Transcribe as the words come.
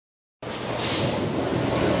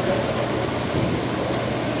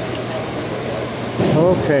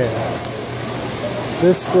Okay,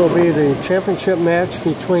 this will be the championship match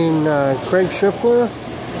between Craig Schiffler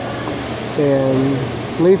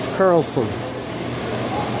and Leif Carlson.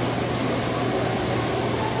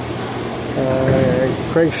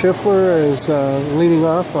 Craig Schiffler is leading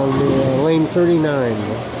off on the lane 39.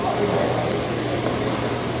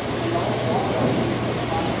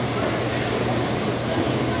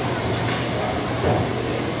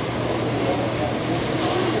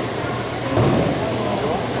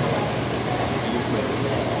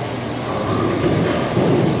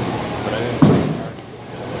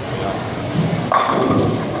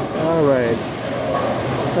 All right,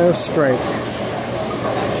 a strike.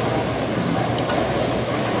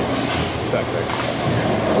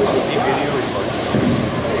 Is he video recording?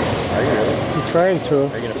 Are you really? I'm trying to. Are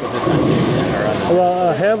you going to put this on TV or on the...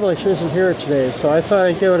 Well, Havlich isn't here today, so I thought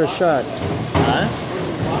I'd give it a shot. Huh?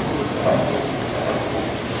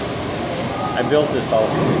 I built this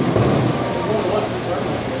house.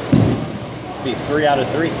 This will be 3 out of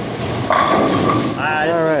 3.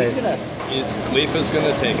 All right. Leif is going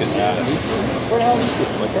to take it. Yeah. Where the hell is he?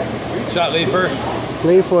 What's that? Shot Leifer.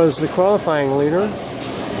 Leif was the qualifying leader.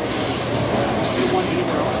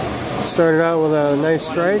 Started out with a nice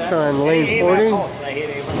strike on lane 40. I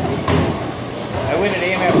win at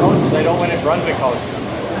AMF houses. I don't win at Brunswick houses.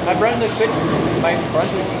 My Brunswick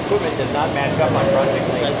equipment does not match up on Brunswick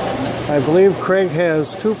lanes. I believe Craig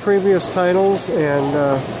has 2 previous titles and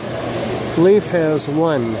Leif has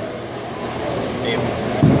 1.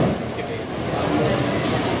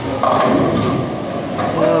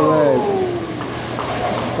 All right.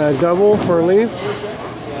 A double for Leif.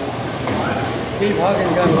 Steve Hogan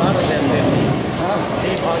got a lot of them, didn't he? Huh?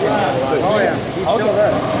 Steve Hogan got a lot. Oh yeah, he still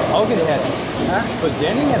does. Hogan had, huh? So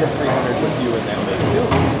Denny had a 300 with you in them days too.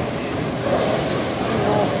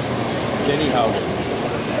 Denny Hogan.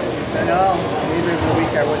 No, maybe the week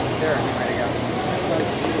I wasn't there, he might have got one.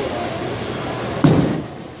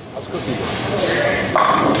 How's Cookie doing?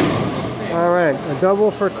 All right, a double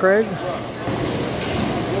for Craig.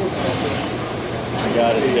 I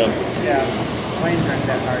got it, Jim. Yeah, planes aren't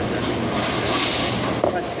that hard to...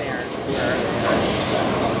 But they aren't.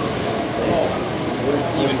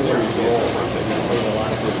 Even for his roll, they played a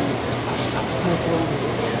lot of good.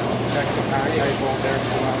 Check the contact bolt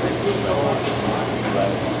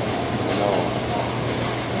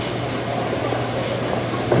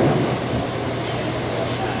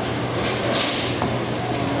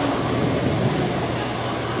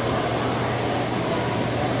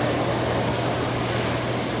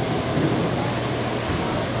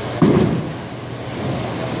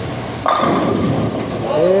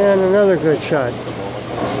And another good shot.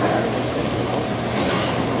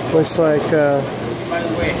 Looks like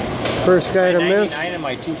first guy to miss. 99 and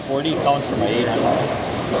my 240 counts for my 800.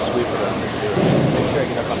 Make sure I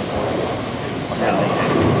get up on the board.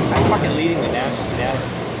 I'm fucking leading the national. I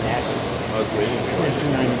was waiting.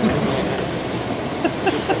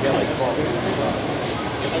 I got like 12.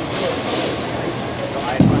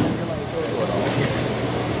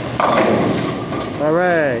 All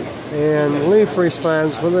right, and Leif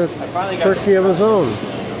responds with a turkey of his own.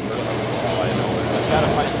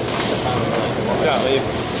 Yeah, Leif.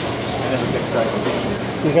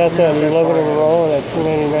 You got that 11 in a row and at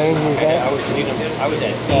 299 you got? I was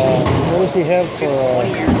at what does he have for,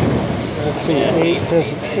 let's see,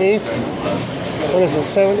 8th? What is it,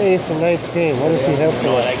 7th, 8th, and 9th game? What does he have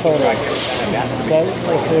for a total?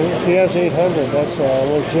 If he has 800, that's a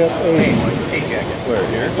legit 8. Hey, Jack. Where,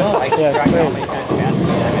 here? I can track how many times I'm asking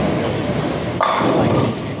you.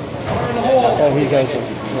 Oh, he doesn't.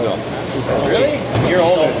 No. Really? You're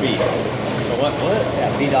older than me. What?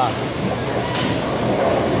 Yeah, beat on.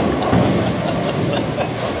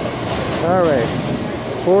 All right.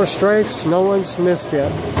 4 strikes, no one's missed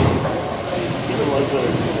yet.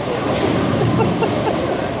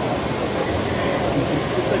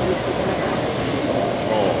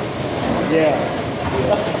 Yeah.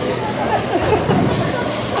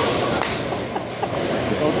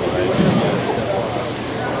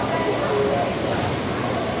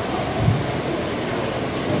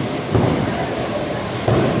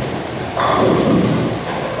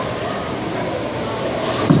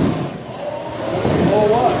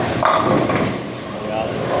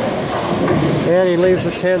 And he leaves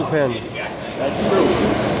a 10 pin. That's true.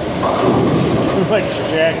 Like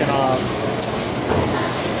jacking off.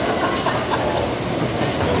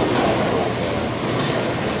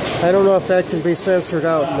 I don't know if that can be censored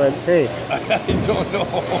out, but hey. I don't know.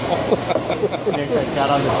 Got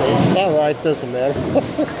on the tape. All right, doesn't matter.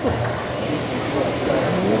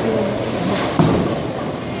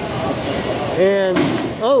 And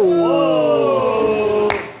oh.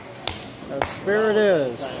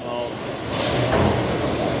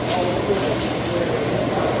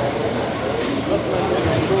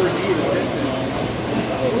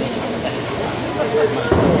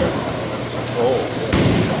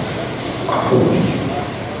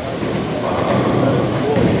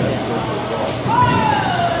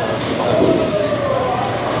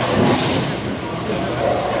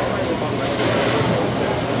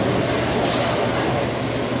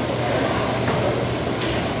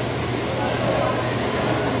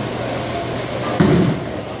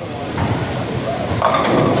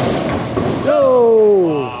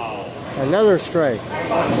 Another strike.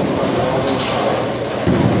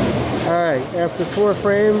 All right, after 4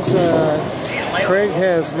 frames, Craig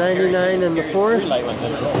has 99 in the 4th,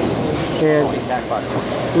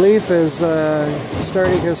 and Leaf is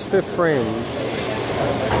starting his 5th frame.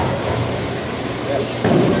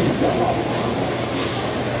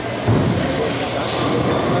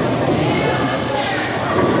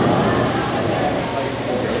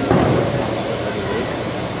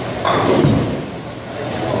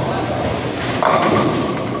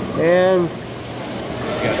 And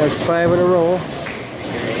that's 5 in a row.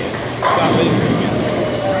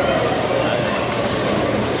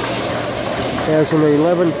 Has an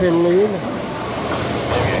 11-pin lead.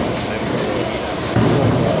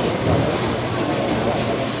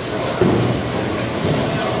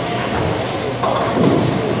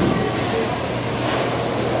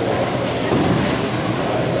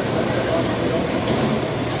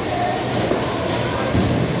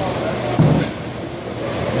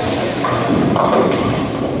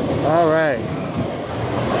 All right.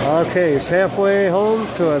 Okay, he's halfway home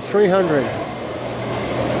to a 300.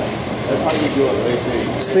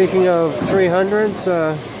 Speaking of 300s,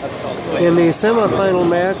 in the semifinal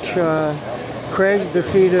match, Craig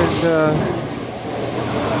defeated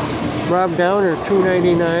Rob Downer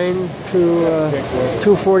 299 to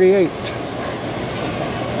 248.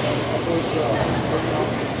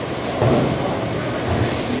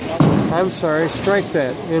 I'm sorry, strike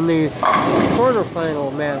that. In the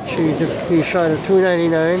quarterfinal match, he shot a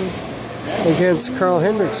 299 against Carl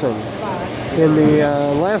Hendrickson. In the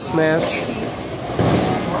last match,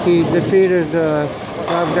 he defeated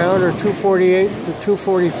Rob Downer 248 to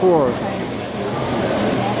 244.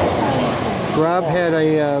 Rob had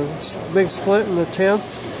a big split in the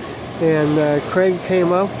 10th, and Craig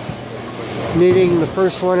came up, needing the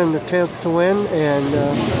first one in the 10th to win, and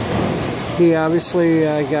he obviously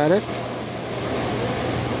got it.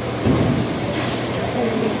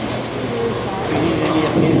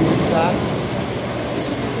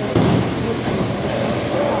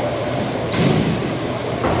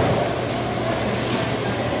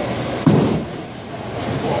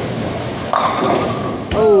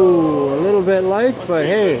 Oh, a little bit light, but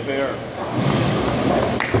hey.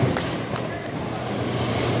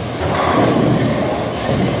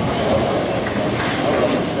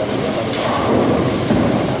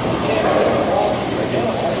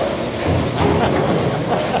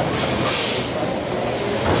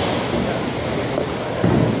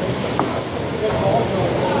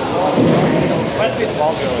 Must be the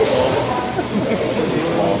ball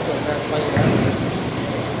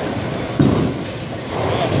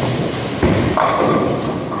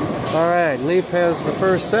All right, Leaf has the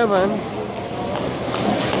first 7.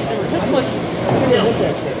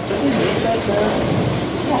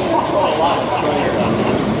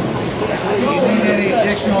 Any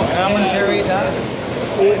additional commentaries on it?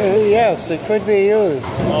 Yes, it could be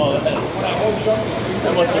used.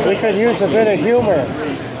 We could use a bit of humor.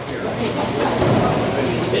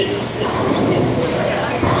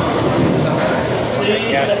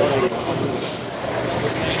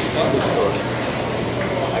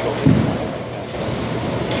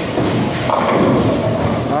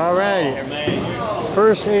 All right,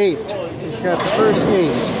 first 8. He's got the first 8.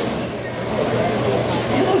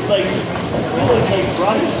 He looks like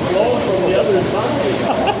Ronnie Stroll from the other side.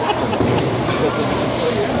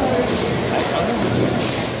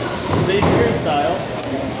 Same hairstyle.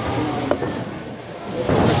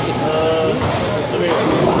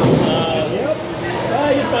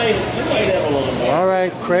 You might have a little more. All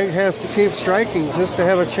right, Craig has to keep striking just to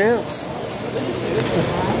have a chance.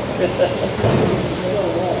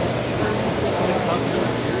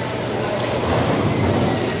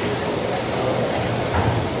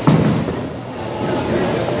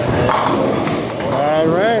 All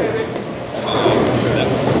right.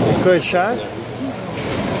 Good shot.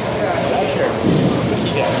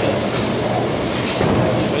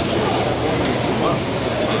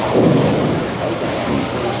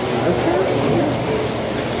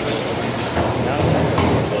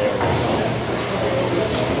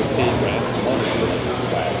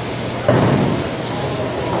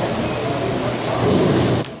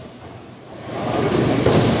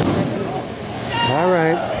 All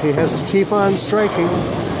right, he has to keep on striking.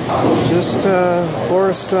 Just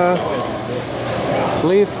force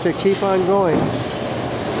Leaf to keep on going.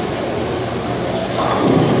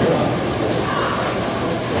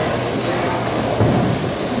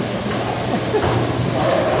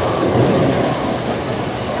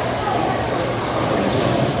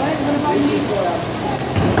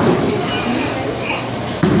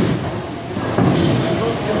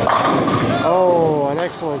 Oh, an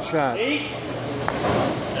excellent shot.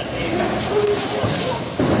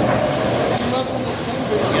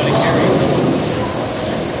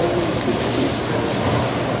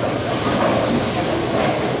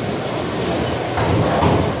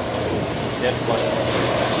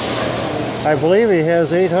 I believe he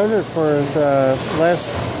has 800 for his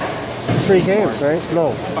last 3 games, right?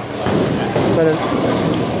 No. But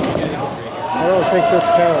I don't think this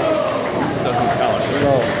counts. Doesn't count.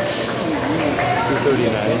 No.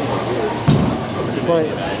 239. But,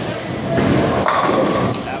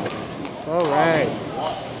 all right.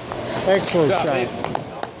 Excellent shot.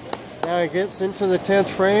 Now he gets into the 10th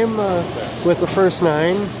frame with the first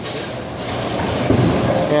 9.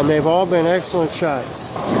 And they've all been excellent shots.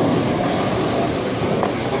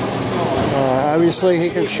 Obviously, he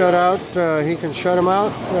can shut out. He can shut him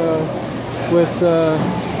out with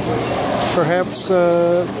perhaps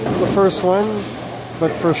the first one,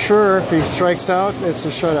 but for sure, if he strikes out, it's a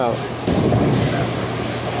shutout.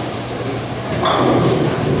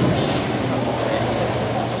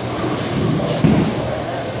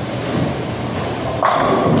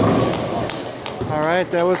 All right,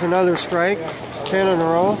 that was another strike. 10 in a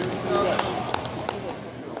row.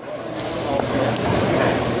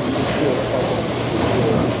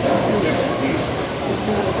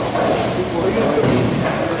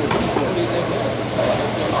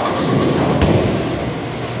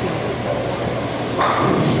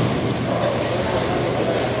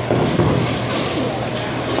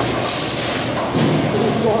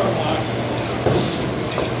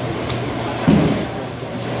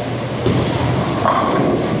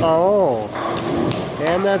 Oh,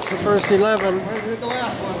 and that's the first 11. Hit the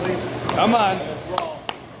last one, Leaf. Come on.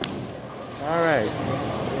 All right.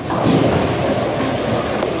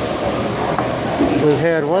 We've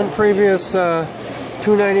had one previous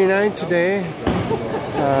 299 today.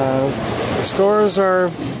 The scores are,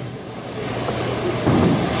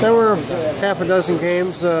 there were half a dozen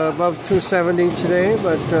games above 270 today,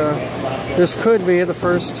 but this could be the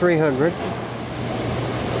first 300.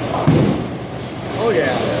 Oh,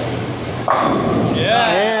 yeah.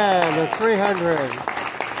 Yeah. And the 300.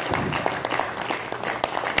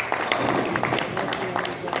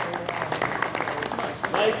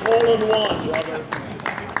 Nice hole in one, brother.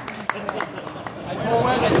 I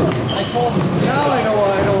told him. Now I know why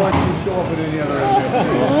I don't want you to show up at any other event.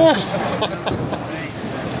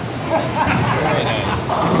 Very nice.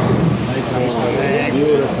 Nice hole.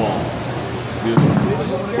 Beautiful.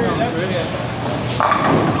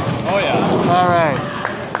 Oh yeah. All right.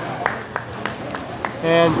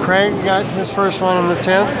 And Craig got his first one in the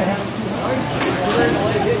 10th.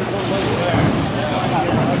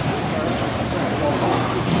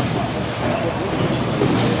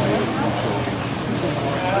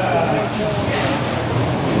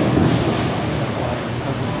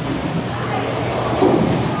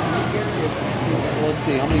 Let's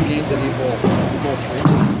see, how many games did he bowl? He bowled 3?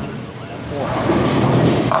 4.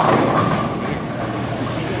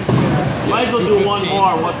 Might as well do one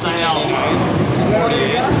more, what the hell?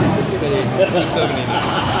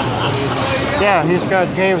 Yeah, he's got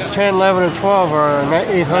games 10, 11, and 12 or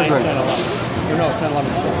 800. 9, 10, 11. Or no, 10,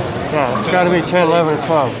 11, 12. Yeah, it's got to be 10, 11, and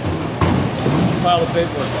 12. File the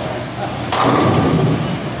paperwork.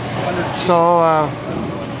 So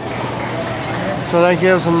that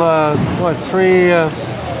gives him what,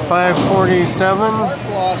 547.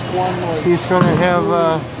 Lost one was He's going to have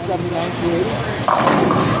 79 to 80.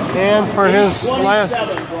 and for his last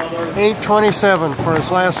 827 for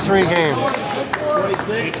his last 3 games.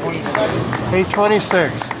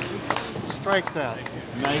 826. Strike that.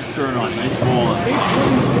 Nice tournament, nice bowling.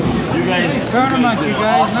 You guys, Nice tournament, you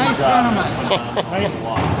guys. Nice tournament.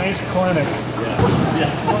 Nice clinic.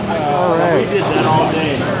 yeah. All right. We did that all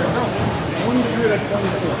day.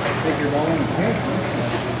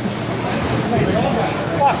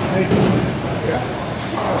 Fuck.